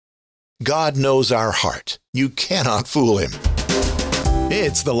God knows our heart. You cannot fool him.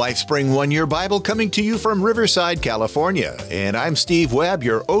 It's the LifeSpring One-Year Bible coming to you from Riverside, California. And I'm Steve Webb,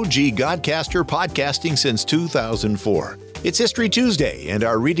 your OG Godcaster, podcasting since 2004. It's History Tuesday, and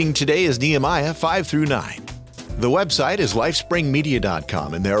our reading today is Nehemiah 5 through 9. The website is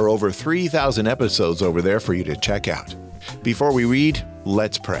lifespringmedia.com, and there are over 3,000 episodes over there for you to check out. Before we read,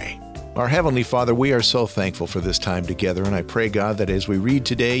 let's pray. Our Heavenly Father, we are so thankful for this time together, and I pray, God, that as we read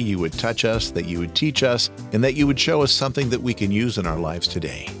today, you would touch us, that you would teach us, and that you would show us something that we can use in our lives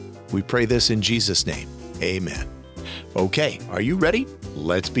today. We pray this in Jesus' name. Amen. Okay, are you ready?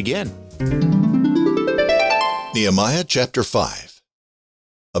 Let's begin. Nehemiah chapter 5.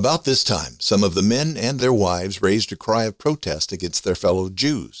 About this time, some of the men and their wives raised a cry of protest against their fellow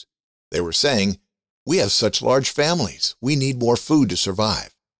Jews. They were saying, "We have such large families. We need more food to survive."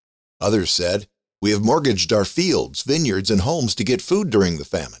 Others said, "We have mortgaged our fields, vineyards, and homes to get food during the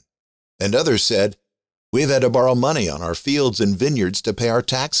famine." And others said, "We have had to borrow money on our fields and vineyards to pay our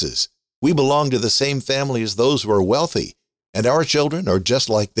taxes. We belong to the same family as those who are wealthy, and our children are just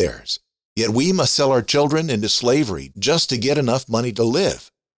like theirs. Yet we must sell our children into slavery just to get enough money to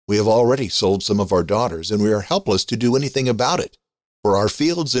live. We have already sold some of our daughters, and we are helpless to do anything about it, for our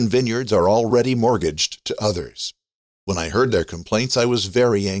fields and vineyards are already mortgaged to others." When I heard their complaints, I was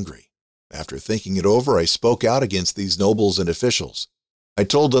very angry. After thinking it over, I spoke out against these nobles and officials. I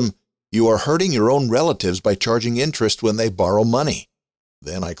told them, "You are hurting your own relatives by charging interest when they borrow money."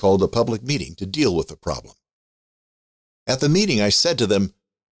 Then I called a public meeting to deal with the problem. At the meeting, I said to them,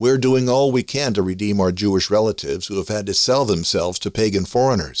 "We're doing all we can to redeem our Jewish relatives who have had to sell themselves to pagan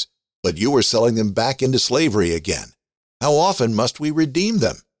foreigners, but you are selling them back into slavery again. How often must we redeem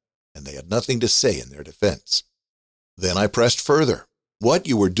them?" And they had nothing to say in their defense. Then I pressed further. "What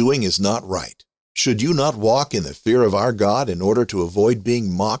you are doing is not right. Should you not walk in the fear of our God in order to avoid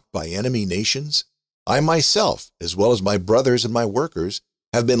being mocked by enemy nations? I myself, as well as my brothers and my workers,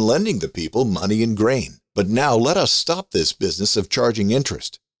 have been lending the people money and grain. But now let us stop this business of charging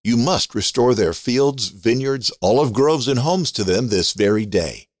interest. You must restore their fields, vineyards, olive groves, and homes to them this very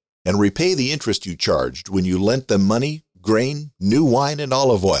day, and repay the interest you charged when you lent them money, grain, new wine, and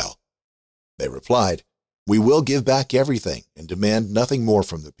olive oil." They replied, "We will give back everything and demand nothing more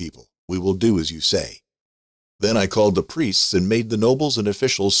from the people. We will do as you say." Then I called the priests and made the nobles and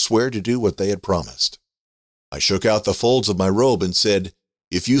officials swear to do what they had promised. I shook out the folds of my robe and said,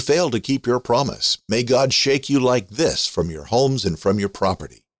 "If you fail to keep your promise, may God shake you like this from your homes and from your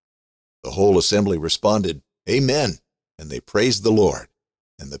property." The whole assembly responded, "Amen," and they praised the Lord,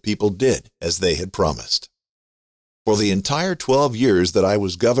 and the people did as they had promised. For the entire 12 years that I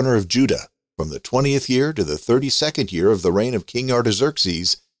was governor of Judah, from the 20th year to the 32nd year of the reign of King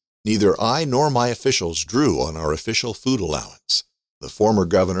Artaxerxes, neither I nor my officials drew on our official food allowance. The former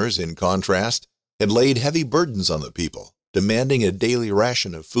governors, in contrast, had laid heavy burdens on the people, demanding a daily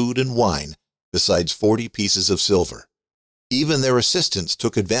ration of food and wine, besides 40 pieces of silver. Even their assistants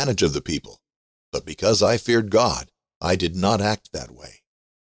took advantage of the people. But because I feared God, I did not act that way.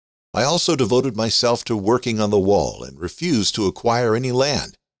 I also devoted myself to working on the wall and refused to acquire any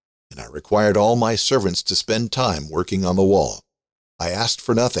land, and I required all my servants to spend time working on the wall. I asked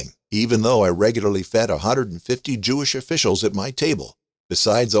for nothing, even though I regularly fed 150 Jewish officials at my table,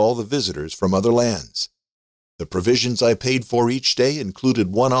 besides all the visitors from other lands. The provisions I paid for each day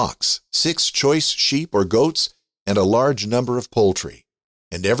included 1 ox, 6 choice sheep or goats, and a large number of poultry.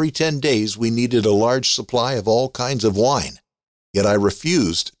 And every 10 days we needed a large supply of all kinds of wine. Yet I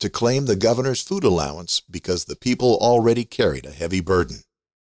refused to claim the governor's food allowance because the people already carried a heavy burden.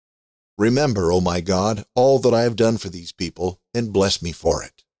 Remember, O my God, all that I have done for these people, and bless me for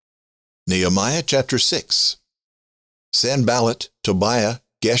it. Nehemiah chapter 6. Sanballat, Tobiah,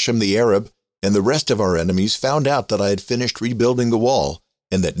 Geshem the Arab, and the rest of our enemies found out that I had finished rebuilding the wall,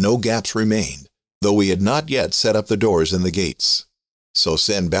 and that no gaps remained, though we had not yet set up the doors and the gates. So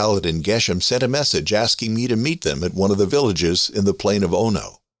Sanballat and Geshem sent a message asking me to meet them at one of the villages in the plain of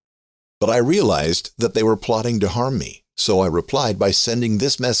Ono. But I realized that they were plotting to harm me, so I replied by sending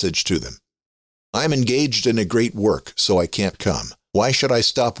this message to them. "I am engaged in a great work, so I can't come. Why should I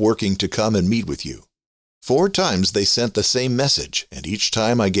stop working to come and meet with you?" 4 times they sent the same message, and each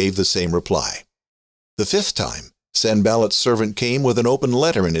time I gave the same reply. The 5th time, Sanballat's servant came with an open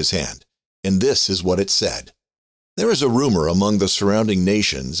letter in his hand, and this is what it said. "There is a rumor among the surrounding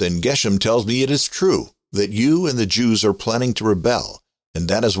nations, and Geshem tells me it is true, that you and the Jews are planning to rebel, and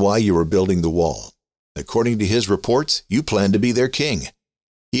that is why you are building the wall. According to his reports, you plan to be their king.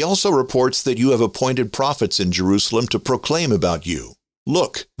 He also reports that you have appointed prophets in Jerusalem to proclaim about you.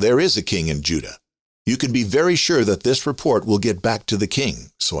 Look, there is a king in Judah. You can be very sure that this report will get back to the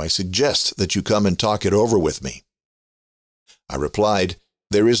king, so I suggest that you come and talk it over with me." I replied,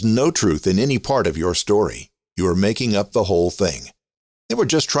 "There is no truth in any part of your story. You are making up the whole thing. They were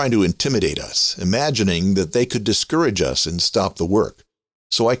just trying to intimidate us, imagining that they could discourage us and stop the work.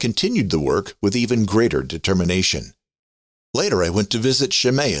 So I continued the work with even greater determination. Later I went to visit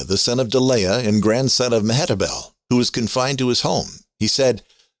Shemaiah, the son of Delaiah and grandson of Mehetabel, who was confined to his home. He said,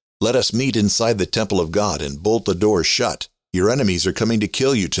 'Let us meet inside the temple of God and bolt the doors shut. Your enemies are coming to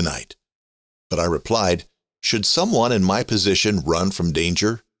kill you tonight.' But I replied, 'Should someone in my position run from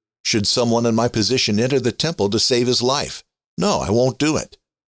danger? Should someone in my position enter the temple to save his life? No, I won't do it.'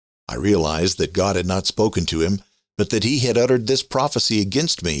 I realized that God had not spoken to him, but that he had uttered this prophecy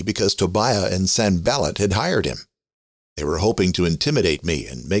against me because Tobiah and Sanballat had hired him. They were hoping to intimidate me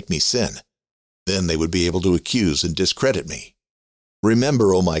and make me sin. Then they would be able to accuse and discredit me.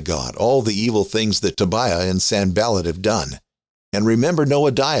 Remember, O my God, all the evil things that Tobiah and Sanballat have done. And remember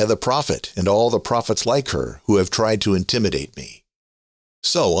Noadiah the prophet and all the prophets like her who have tried to intimidate me."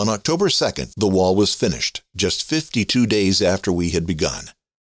 So on October 2nd, the wall was finished, just 52 days after we had begun.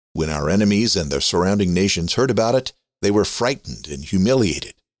 When our enemies and the surrounding nations heard about it, they were frightened and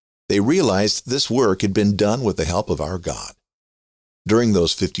humiliated. They realized this work had been done with the help of our God. During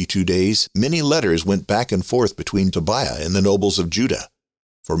those 52 days, many letters went back and forth between Tobiah and the nobles of Judah.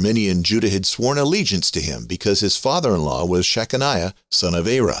 For many in Judah had sworn allegiance to him because his father-in-law was Shechaniah, son of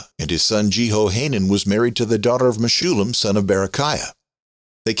Arah, and his son Jehohanan was married to the daughter of Meshullam, son of Berechiah.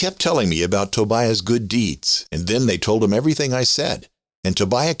 They kept telling me about Tobiah's good deeds, and then they told him everything I said, and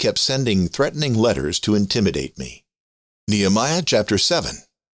Tobiah kept sending threatening letters to intimidate me. Nehemiah chapter 7.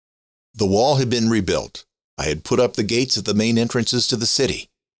 The wall had been rebuilt. I had put up the gates at the main entrances to the city.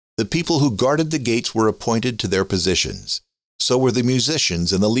 The people who guarded the gates were appointed to their positions. So were the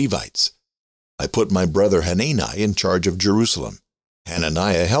musicians and the Levites. I put my brother Hanani in charge of Jerusalem.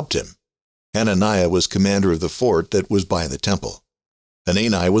 Hananiah helped him. Hananiah was commander of the fort that was by the temple.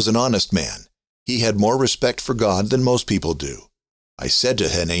 Hanani was an honest man. He had more respect for God than most people do. I said to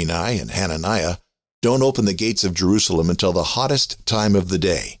Hanani and Hananiah, "Don't open the gates of Jerusalem until the hottest time of the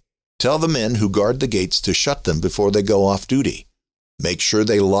day. Tell the men who guard the gates to shut them before they go off duty. Make sure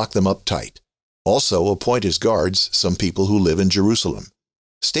they lock them up tight. Also appoint as guards some people who live in Jerusalem.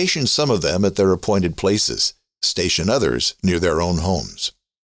 Station some of them at their appointed places. Station others near their own homes."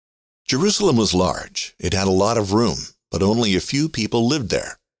 Jerusalem was large. It had a lot of room, but only a few people lived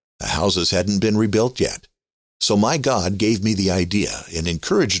there. The houses hadn't been rebuilt yet. So my God gave me the idea and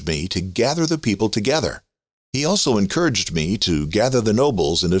encouraged me to gather the people together. He also encouraged me to gather the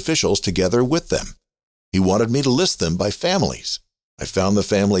nobles and officials together with them. He wanted me to list them by families. I found the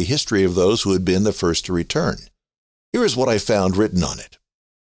family history of those who had been the first to return. Here is what I found written on it.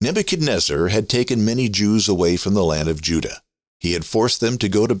 Nebuchadnezzar had taken many Jews away from the land of Judah. He had forced them to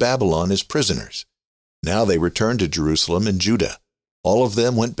go to Babylon as prisoners. Now they returned to Jerusalem and Judah. All of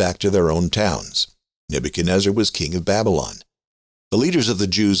them went back to their own towns. Nebuchadnezzar was king of Babylon. The leaders of the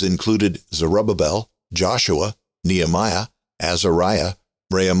Jews included Zerubbabel, Joshua, Nehemiah, Azariah,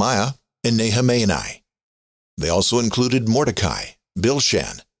 Rehemiah, and Nehemiah. They also included Mordecai,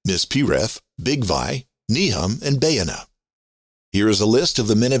 Bilshan, Mispireth, Bigvai, Nehum, and Baanah. Here is a list of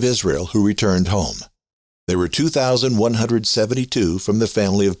the men of Israel who returned home. There were 2,172 from the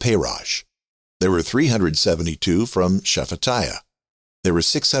family of Parosh. There were 372 from Shephatiah. There were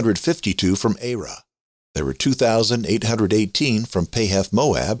 652 from Arah. There were 2,818 from Pahath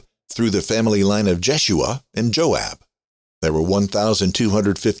Moab through the family line of Jeshua and Joab. There were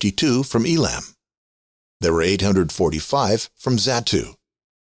 1,252 from Elam. There were 845 from Zattu.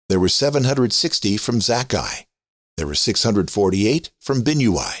 There were 760 from Zakkai. There were 648 from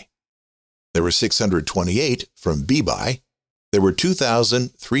Binnui. There were 628 from Bebai. There were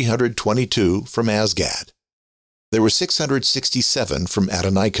 2,322 from Asgad. There were 667 from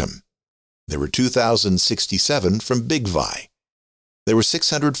Adonikam. There were 2,067 from Bigvai. There were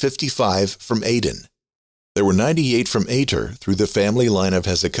 655 from Adin. There were 98 from Ater through the family line of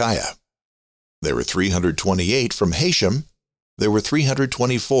Hezekiah. There were 328 from Hashem. There were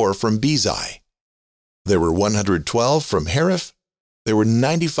 324 from Bezai. There were 112 from Hariph. There were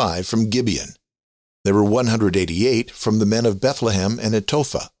 95 from Gibeon. There were 188 from the men of Bethlehem and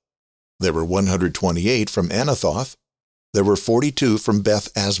Etophah. There were 128 from Anathoth. There were 42 from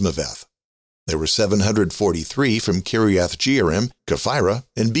Beth Asmaveth. There were 743 from Kiriath Jearim, Kephirah,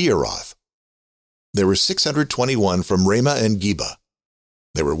 and Beeroth. There were 621 from Ramah and Geba.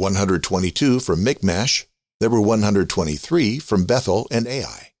 There were 122 from Michmash. There were 123 from Bethel and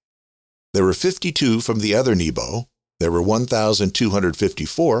Ai. There were 52 from the other Nebo. There were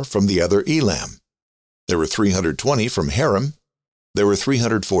 1,254 from the other Elam. There were 320 from Haram. There were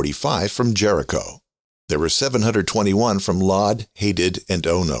 345 from Jericho. There were 721 from Lod, Hadid, and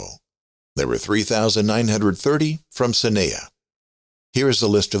Ono. There were 3,930 from Sineah. Here is a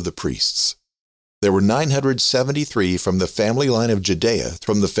list of the priests. There were 973 from the family line of Jedaiah,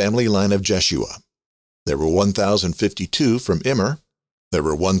 from the family line of Jeshua. There were 1,052 from Immer. There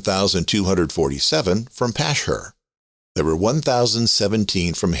were 1,247 from Pashhur. There were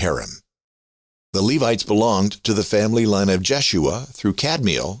 1,017 from Haram. The Levites belonged to the family line of Jeshua through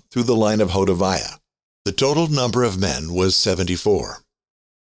Kadmiel, through the line of Hodaviah. The total number of men was 74.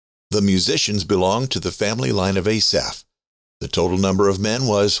 The musicians belonged to the family line of Asaph. The total number of men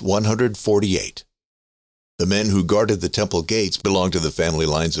was 148. The men who guarded the temple gates belonged to the family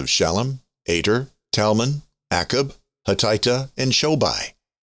lines of Shallum, Ater, Talmon, Akub, Hatita, and Shobai.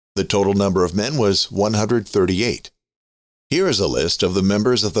 The total number of men was 138. Here is a list of the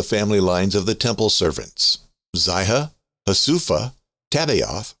members of the family lines of the temple servants: Ziha, Hasupha,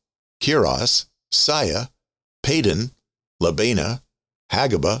 Tabaoth, Kiros, Saya, Padon, Labana,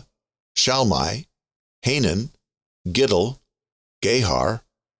 Hagabah, Shalmai, Hanan, Giddel, Gahar,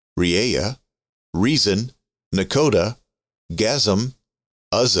 Reaiah, Rezin, Nakoda, Gazam,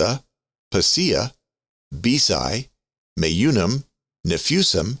 Uzzah, Paseah, Besai, Meunim,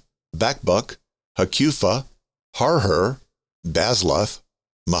 Nephusim, Bakbuk, Hakupha, Harhur, Bazluth,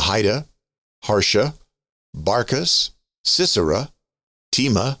 Mahida, Harsha, Barkus, Sisera,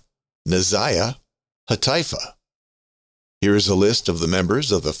 Tema, Neziah, Hatipha. Here is a list of the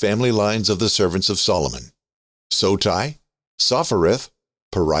members of the family lines of the servants of Solomon: Sotai, Sophereth,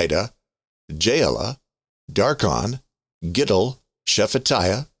 Perida, Jaela, Darkon, Giddel,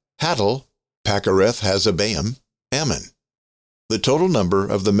 Shephatiah, Hattil, Pachereth Hazabaim, Ammon. The total number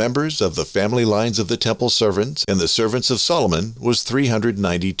of the members of the family lines of the temple servants and the servants of Solomon was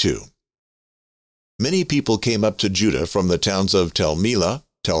 392. Many people came up to Judah from the towns of Tel Melah,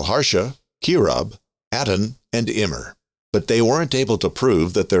 Tel Harsha, Kirab, Adon, and Immer, but they weren't able to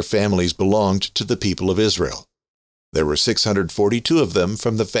prove that their families belonged to the people of Israel. There were 642 of them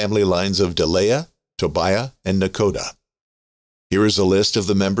from the family lines of Delaiah, Tobiah, and Nakoda. Here is a list of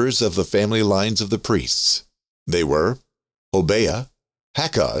the members of the family lines of the priests. They were Hobaiah,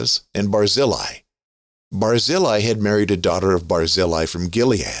 Hakaz, and Barzillai. Barzillai had married a daughter of Barzillai from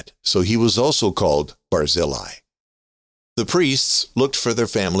Gilead, so he was also called Barzillai. The priests looked for their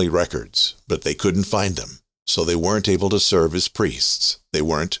family records, but they couldn't find them, so they weren't able to serve as priests. They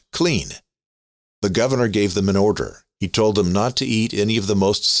weren't clean. The governor gave them an order. He told them not to eat any of the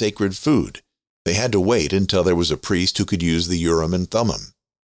most sacred food. They had to wait until there was a priest who could use the Urim and Thummim.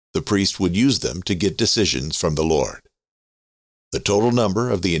 The priest would use them to get decisions from the Lord. The total number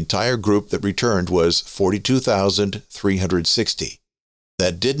of the entire group that returned was 42,360.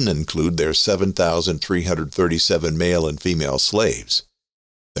 That didn't include their 7,337 male and female slaves.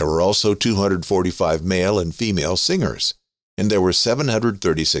 There were also 245 male and female singers, and there were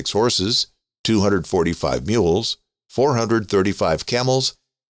 736 horses, 245 mules, 435 camels,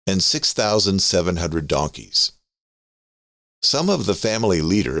 and 6,700 donkeys. Some of the family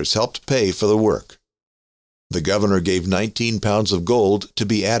leaders helped pay for the work. The governor gave 19 pounds of gold to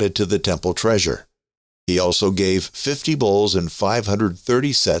be added to the temple treasure. He also gave 50 bowls and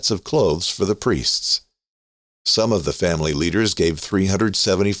 530 sets of clothes for the priests. Some of the family leaders gave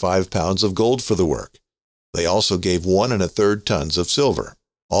 375 pounds of gold for the work. They also gave 1 1/3 tons of silver.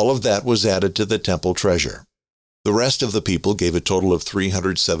 All of that was added to the temple treasure. The rest of the people gave a total of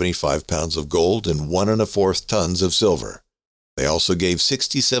 375 pounds of gold and 1 1/4 tons of silver. They also gave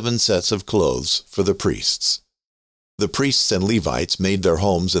 67 sets of clothes for the priests. The priests and Levites made their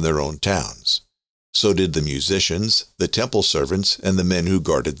homes in their own towns. So did the musicians, the temple servants, and the men who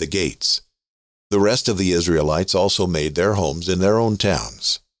guarded the gates. The rest of the Israelites also made their homes in their own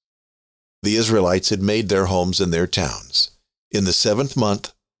towns. The Israelites had made their homes in their towns. In the 7th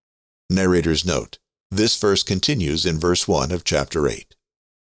month, narrator's note, this verse continues in verse 1 of chapter 8.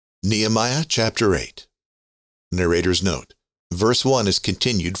 Nehemiah chapter 8. Narrator's note, verse 1 is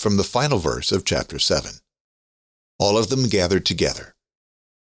continued from the final verse of chapter 7. All of them gathered together.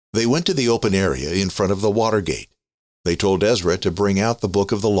 They went to the open area in front of the water gate. They told Ezra to bring out the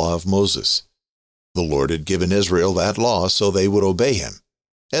book of the law of Moses. The Lord had given Israel that law so they would obey him.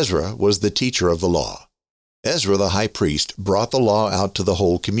 Ezra was the teacher of the law. Ezra the high priest brought the law out to the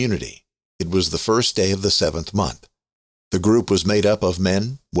whole community. It was the first day of the 7th month. The group was made up of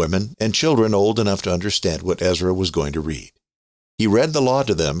men, women, and children old enough to understand what Ezra was going to read. He read the law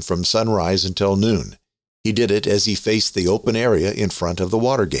to them from sunrise until noon. He did it as he faced the open area in front of the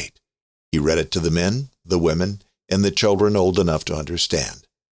water gate. He read it to the men, the women, and the children old enough to understand.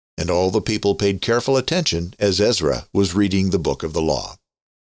 and all the people paid careful attention as Ezra was reading the book of the law.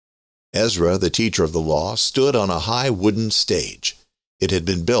 Ezra, the teacher of the law, stood on a high wooden stage. It had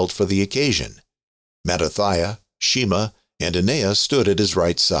been built for the occasion. Mattithiah, Shema, and Ananiah stood at his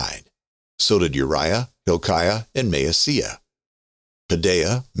right side. So did Uriah, Hilkiah, and Maaseiah.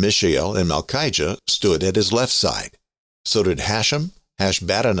 Pedaiah, Mishael, and Malchijah stood at his left side. So did Hashem,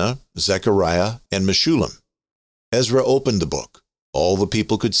 Hashbaddanah, Zechariah, and Meshullam. Ezra opened the book. All the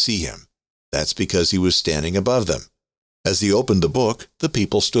people could see him. That's because he was standing above them. As he opened the book, the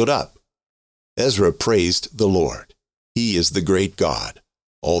people stood up. Ezra praised the Lord. He is the great God.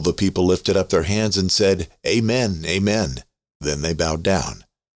 All the people lifted up their hands and said, Amen, Amen. Then they bowed down.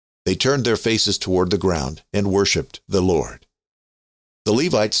 They turned their faces toward the ground and worshipped the Lord. The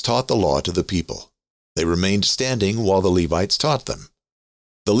Levites taught the law to the people. They remained standing while the Levites taught them.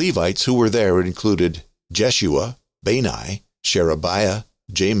 The Levites who were there included Jeshua, Bani, Sherebiah,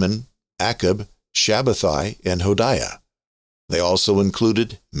 Jamin, Akab, Shabbathai, and Hodiah. They also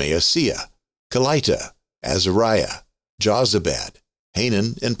included Maaseiah, Kelita, Azariah, Jozabad,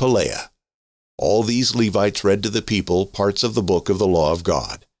 Hanan, and Pelaiah. All these Levites read to the people parts of the book of the law of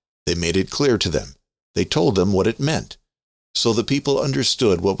God. They made it clear to them. They told them what it meant. So the people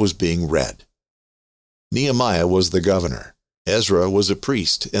understood what was being read. Nehemiah was the governor. Ezra was a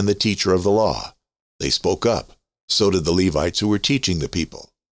priest and the teacher of the law. They spoke up. So did the Levites who were teaching the people.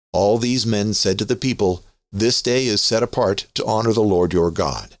 All these men said to the people, This day is set apart to honor the Lord your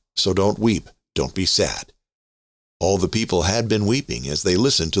God. So don't weep, don't be sad. All the people had been weeping as they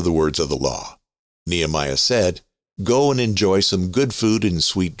listened to the words of the law. Nehemiah said, Go and enjoy some good food and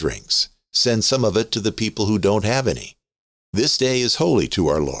sweet drinks. Send some of it to the people who don't have any. This day is holy to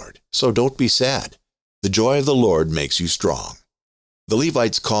our Lord, so don't be sad. The joy of the Lord makes you strong. The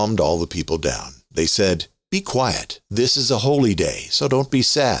Levites calmed all the people down. They said, Be quiet. This is a holy day, so don't be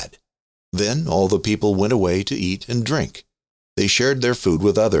sad. Then all the people went away to eat and drink. They shared their food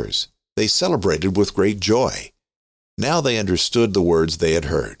with others. They celebrated with great joy. Now they understood the words they had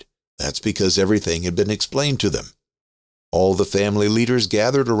heard. That's because everything had been explained to them. All the family leaders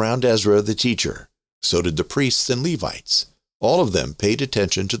gathered around Ezra the teacher. So did the priests and Levites. All of them paid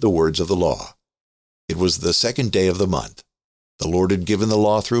attention to the words of the law. It was the second day of the month. The Lord had given the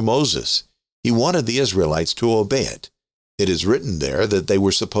law through Moses. He wanted the Israelites to obey it. It is written there that they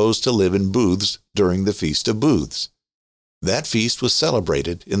were supposed to live in booths during the Feast of Booths. That feast was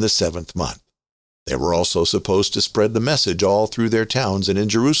celebrated in the 7th month. They were also supposed to spread the message all through their towns and in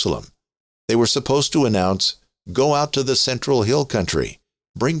Jerusalem. They were supposed to announce, Go out to the central hill country.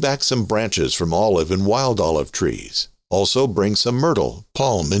 Bring back some branches from olive and wild olive trees. Also bring some myrtle,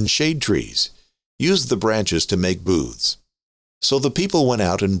 palm, and shade trees. Use the branches to make booths. So the people went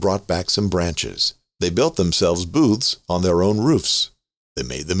out and brought back some branches. They built themselves booths on their own roofs. They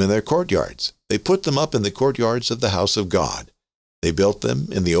made them in their courtyards. They put them up in the courtyards of the house of God. They built them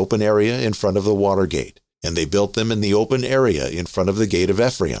in the open area in front of the water gate, and they built them in the open area in front of the gate of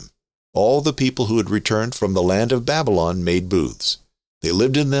Ephraim. All the people who had returned from the land of Babylon made booths. They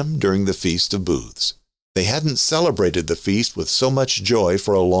lived in them during the Feast of Booths. They hadn't celebrated the feast with so much joy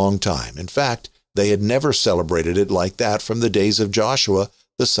for a long time. In fact, they had never celebrated it like that from the days of Joshua,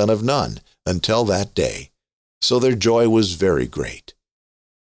 the son of Nun, until that day. So their joy was very great.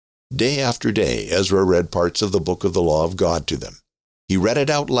 Day after day, Ezra read parts of the book of the law of God to them. He read it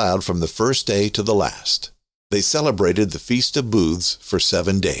out loud from the first day to the last. They celebrated the Feast of Booths for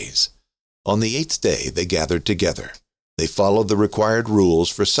 7 days. On the 8th day, they gathered together. They followed the required rules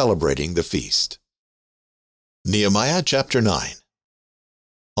for celebrating the feast. Nehemiah chapter 9.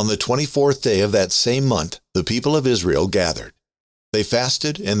 On the 24th day of that same month, the people of Israel gathered. They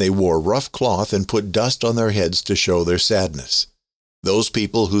fasted, and they wore rough cloth and put dust on their heads to show their sadness. Those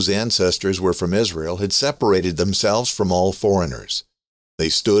people whose ancestors were from Israel had separated themselves from all foreigners. They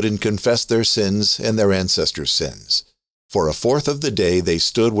stood and confessed their sins and their ancestors' sins. For a fourth of the day they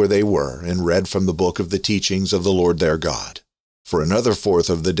stood where they were and read from the book of the teachings of the Lord their God. For another fourth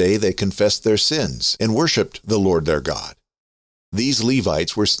of the day they confessed their sins and worshipped the Lord their God. These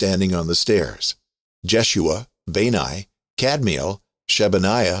Levites were standing on the stairs: Jeshua, Bani, Kadmiel,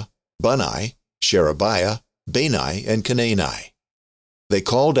 Shebaniah, Bunni, Sherebiah, Bani, and Canaani. They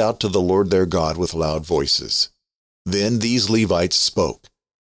called out to the Lord their God with loud voices. Then these Levites spoke: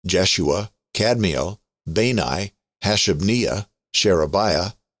 Jeshua, Kadmiel, Bani, Hashabniah,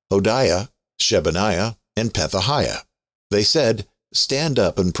 Sherebiah, Hodiah, Shebaniah, and Pethahiah. They said, Stand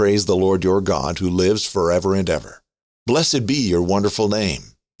up and praise the Lord your God who lives forever and ever. Blessed be your wonderful name.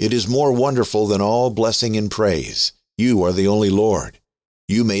 It is more wonderful than all blessing and praise. You are the only Lord.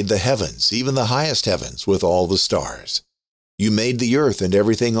 You made the heavens, even the highest heavens, with all the stars. You made the earth and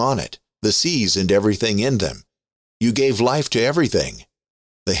everything on it, the seas and everything in them. You gave life to everything.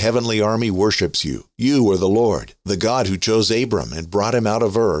 The heavenly army worships you. You are the Lord, the God who chose Abram and brought him out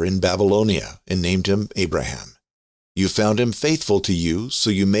of Ur in Babylonia and named him Abraham. You found him faithful to you, so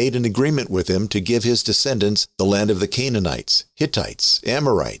you made an agreement with him to give his descendants the land of the Canaanites, Hittites,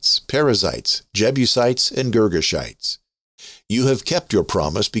 Amorites, Perizzites, Jebusites, and Girgashites. You have kept your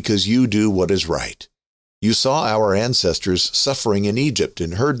promise because you do what is right. You saw our ancestors suffering in Egypt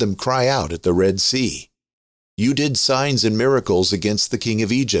and heard them cry out at the Red Sea. You did signs and miracles against the king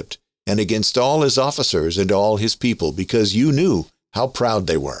of Egypt and against all his officers and all his people because you knew how proud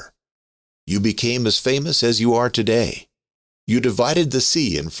they were. You became as famous as you are today. You divided the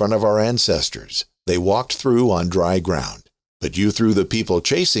sea in front of our ancestors. They walked through on dry ground, but you threw the people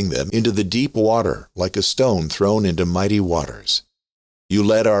chasing them into the deep water like a stone thrown into mighty waters. You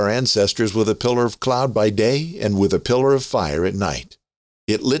led our ancestors with a pillar of cloud by day and with a pillar of fire at night.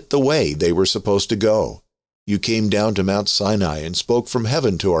 It lit the way they were supposed to go. You came down to Mount Sinai and spoke from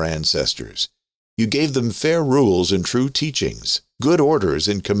heaven to our ancestors. You gave them fair rules and true teachings, good orders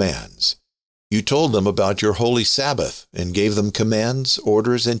and commands. You told them about your holy Sabbath and gave them commands,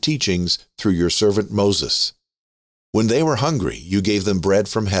 orders, and teachings through your servant Moses. When they were hungry, you gave them bread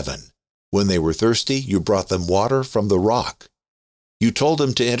from heaven. When they were thirsty, you brought them water from the rock. You told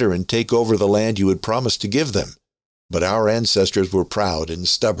them to enter and take over the land you had promised to give them. But our ancestors were proud and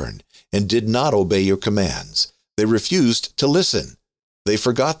stubborn and did not obey your commands. They refused to listen. They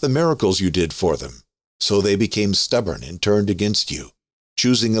forgot the miracles you did for them. So they became stubborn and turned against you,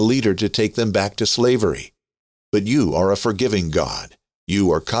 choosing a leader to take them back to slavery. But you are a forgiving God.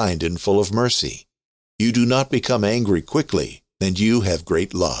 You are kind and full of mercy. You do not become angry quickly, and you have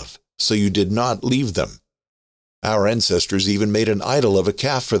great love, so you did not leave them. Our ancestors even made an idol of a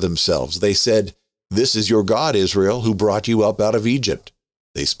calf for themselves. They said, "This is your God, Israel, who brought you up out of Egypt."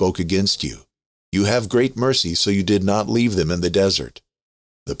 They spoke against you. You have great mercy, so you did not leave them in the desert.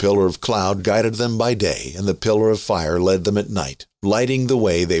 The pillar of cloud guided them by day, and the pillar of fire led them at night, lighting the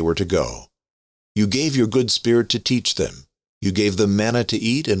way they were to go. You gave your good spirit to teach them. You gave them manna to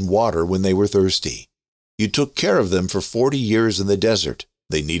eat and water when they were thirsty. You took care of them for 40 years in the desert.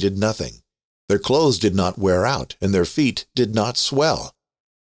 They needed nothing. Their clothes did not wear out, and their feet did not swell.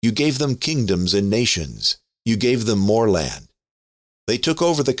 You gave them kingdoms and nations. You gave them more land. They took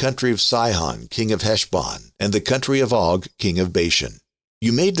over the country of Sihon, king of Heshbon, and the country of Og, king of Bashan.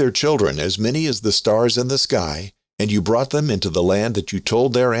 You made their children as many as the stars in the sky, and you brought them into the land that you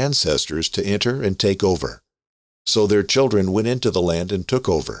told their ancestors to enter and take over. So their children went into the land and took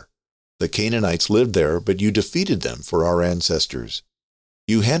over. The Canaanites lived there, but you defeated them for our ancestors.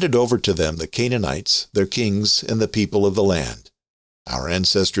 You handed over to them the Canaanites, their kings, and the people of the land. Our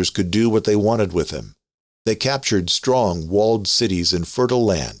ancestors could do what they wanted with them. They captured strong, walled cities and fertile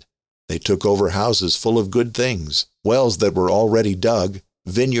land. They took over houses full of good things, wells that were already dug,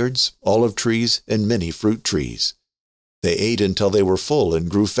 vineyards, olive trees, and many fruit trees. They ate until they were full and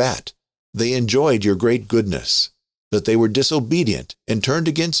grew fat. They enjoyed your great goodness. But they were disobedient and turned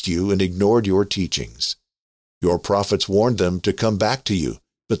against you and ignored your teachings. Your prophets warned them to come back to you,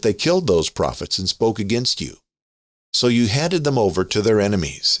 but they killed those prophets and spoke against you. So you handed them over to their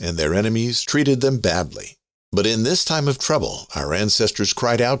enemies, and their enemies treated them badly. But in this time of trouble, our ancestors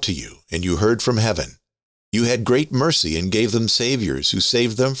cried out to you, and you heard from heaven. You had great mercy and gave them saviors who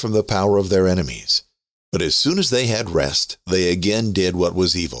saved them from the power of their enemies. But as soon as they had rest, they again did what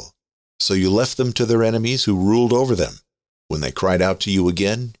was evil. So you left them to their enemies who ruled over them. When they cried out to you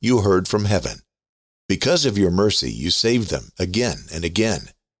again, you heard from heaven. Because of your mercy, you saved them again and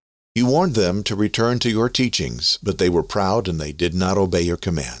again. You warned them to return to your teachings, but they were proud and they did not obey your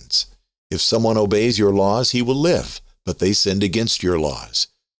commands. If someone obeys your laws, he will live, but they sinned against your laws.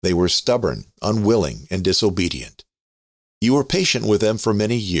 They were stubborn, unwilling, and disobedient. You were patient with them for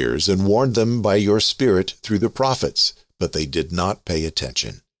many years and warned them by your Spirit through the prophets, but they did not pay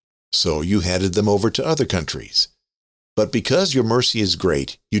attention. So you handed them over to other countries. But because your mercy is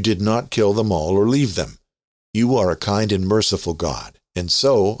great, you did not kill them all or leave them. You are a kind and merciful God, and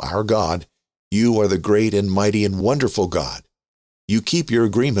so, our God, you are the great and mighty and wonderful God. You keep your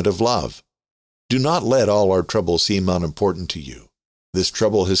agreement of love. Do not let all our trouble seem unimportant to you. This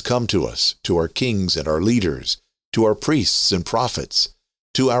trouble has come to us, to our kings and our leaders, to our priests and prophets,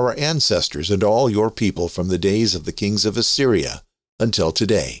 to our ancestors and all your people from the days of the kings of Assyria until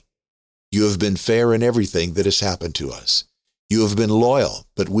today. You have been fair in everything that has happened to us. You have been loyal,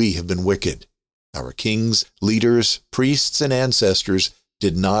 but we have been wicked. Our kings, leaders, priests, and ancestors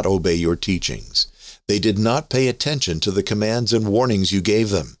did not obey your teachings. They did not pay attention to the commands and warnings you gave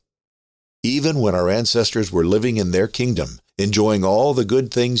them. Even when our ancestors were living in their kingdom, enjoying all the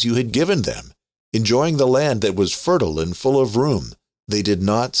good things you had given them, enjoying the land that was fertile and full of room. They did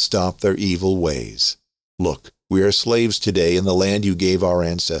not stop their evil ways. Look, we are slaves today in the land you gave our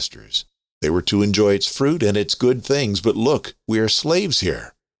ancestors. They were to enjoy its fruit and its good things, but look, we are slaves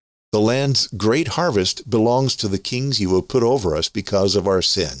here. The land's great harvest belongs to the kings you have put over us because of our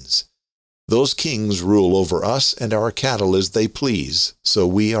sins. Those kings rule over us and our cattle as they please, so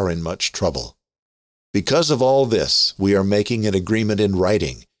we are in much trouble. Because of all this, we are making an agreement in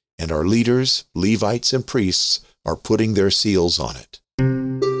writing, and our leaders, Levites, and priests are putting their seals on it.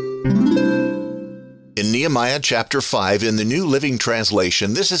 In Nehemiah chapter 5 in the New Living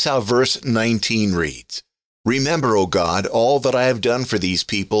Translation, this is how verse 19 reads, "Remember, O God, all that I have done for these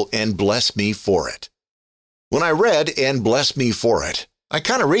people, and bless me for it." When I read, "and bless me for it," I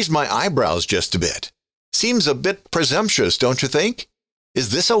kind of raised my eyebrows just a bit. Seems a bit presumptuous, don't you think? Is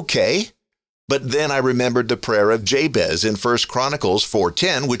this okay? But then I remembered the prayer of Jabez in 1 Chronicles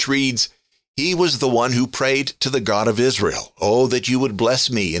 4:10, which reads, "He was the one who prayed to the God of Israel, oh, that you would bless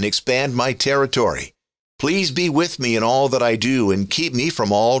me and expand my territory. Please be with me in all that I do and keep me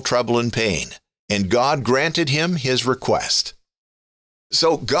from all trouble and pain." And God granted him his request.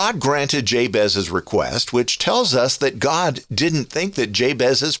 So God granted Jabez's request, which tells us that God didn't think that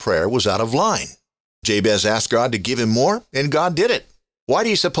Jabez's prayer was out of line. Jabez asked God to give him more, and God did it. Why do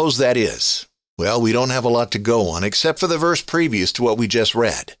you suppose that is? Well, we don't have a lot to go on except for the verse previous to what we just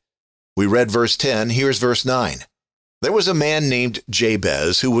read. We read verse 10, here's verse 9. "There was a man named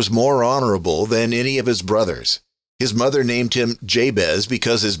Jabez who was more honorable than any of his brothers. His mother named him Jabez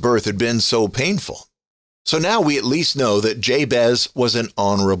because his birth had been so painful." So now we at least know that Jabez was an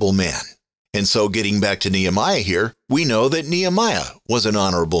honorable man. And so getting back to Nehemiah here, we know that Nehemiah was an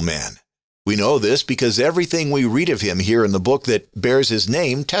honorable man. We know this because everything we read of him here in the book that bears his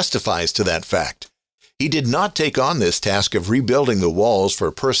name testifies to that fact. He did not take on this task of rebuilding the walls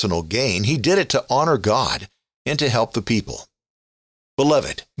for personal gain. He did it to honor God and to help the people.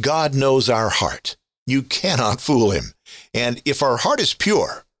 Beloved, God knows our heart. You cannot fool him. And if our heart is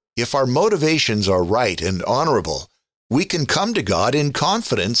pure, if our motivations are right and honorable, we can come to God in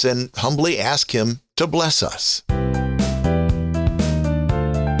confidence and humbly ask him to bless us.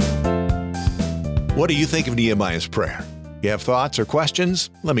 What do you think of Nehemiah's prayer? You have thoughts or questions?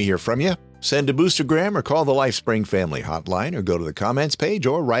 Let me hear from you. Send a boostergram or call the LifeSpring Family Hotline or go to the comments page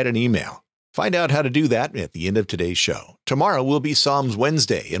or write an email. Find out how to do that at the end of today's show. Tomorrow will be Psalms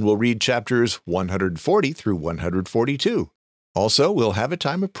Wednesday, and we'll read chapters 140 through 142. Also, we'll have a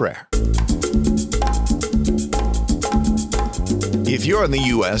time of prayer. If you're in the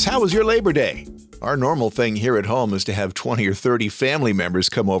U.S., how was your Labor Day? Our normal thing here at home is to have 20 or 30 family members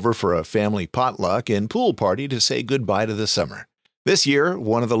come over for a family potluck and pool party to say goodbye to the summer. This year,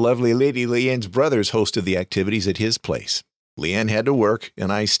 one of the lovely Lady Leanne's brothers hosted the activities at his place. Leanne had to work,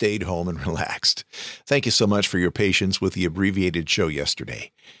 and I stayed home and relaxed. Thank you so much for your patience with the abbreviated show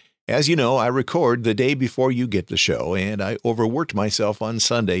yesterday. As you know, I record the day before you get the show, and I overworked myself on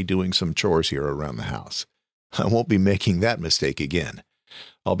Sunday doing some chores here around the house. I won't be making that mistake again.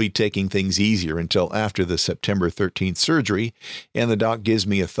 I'll be taking things easier until after the September 13th surgery, and the doc gives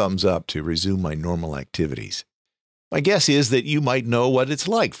me a thumbs up to resume my normal activities. My guess is that you might know what it's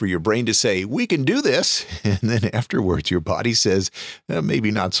like for your brain to say, "We can do this," and then afterwards your body says,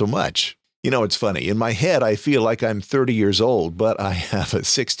 maybe not so much. You know, it's funny. In my head, I feel like I'm 30 years old, but I have a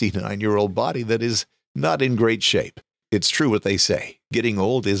 69-year-old body that is not in great shape. It's true what they say. Getting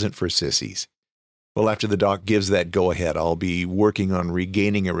old isn't for sissies. Well, after the doc gives that go-ahead, I'll be working on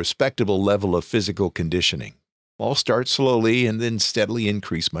regaining a respectable level of physical conditioning. I'll start slowly and then steadily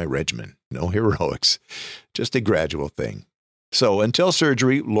increase my regimen. No heroics, just a gradual thing. So until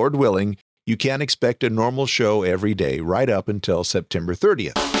surgery, Lord willing, you can expect a normal show every day right up until September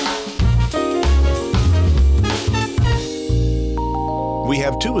 30th. We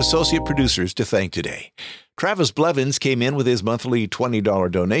have two associate producers to thank today. Travis Blevins came in with his monthly $20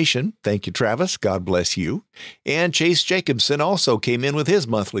 donation. Thank you, Travis. God bless you. And Chase Jacobson also came in with his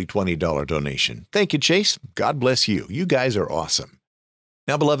monthly $20 donation. Thank you, Chase. God bless you. You guys are awesome.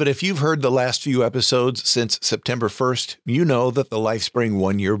 Now, beloved, if you've heard the last few episodes since September 1st, you know that the LifeSpring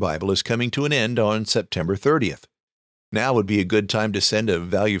One-Year Bible is coming to an end on September 30th. Now would be a good time to send a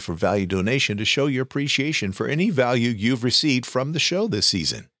value-for-value donation to show your appreciation for any value you've received from the show this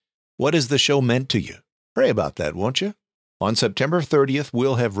season. What has the show meant to you? Pray about that, won't you? On September 30th,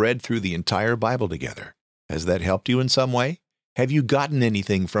 we'll have read through the entire Bible together. Has that helped you in some way? Have you gotten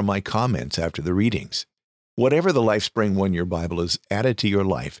anything from my comments after the readings? Whatever the LifeSpring One-Year Bible has added to your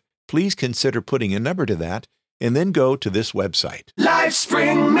life, please consider putting a number to that and then go to this website.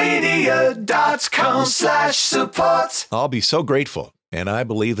 LifespringMedia.com/support. I'll be so grateful, and I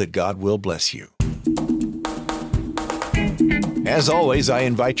believe that God will bless you. As always, I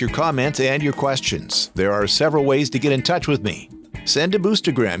invite your comments and your questions. There are several ways to get in touch with me. Send a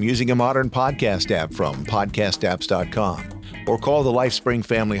boostergram using a modern podcast app from podcastapps.com, or call the LifeSpring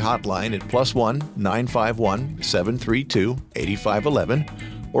Family Hotline at +1 951 732 8511,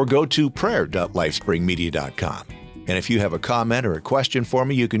 or go to prayer.lifespringmedia.com. And if you have a comment or a question for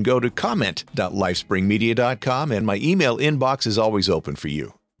me, you can go to comment.lifespringmedia.com, and my email inbox is always open for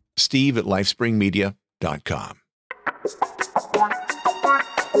you. steve@lifespringmedia.com.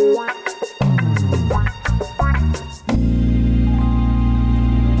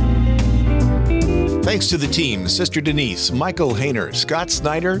 Thanks to the team, Sister Denise, Michael Hayner, Scott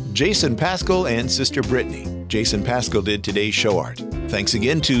Snyder, Jason Pascal, and Sister Brittany. Jason Pascal did today's show art. Thanks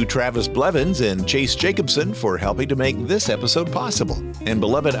again to Travis Blevins and Chase Jacobson for helping to make this episode possible. And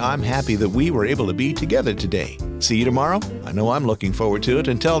beloved, I'm happy that we were able to be together today. See you tomorrow? I know I'm looking forward to it.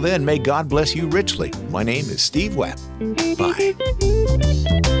 Until then, may God bless you richly. My name is Steve Webb. Bye.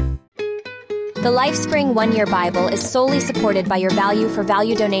 The LifeSpring One-Year Bible is solely supported by your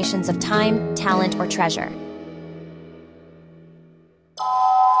value donations of time, talent, or treasure.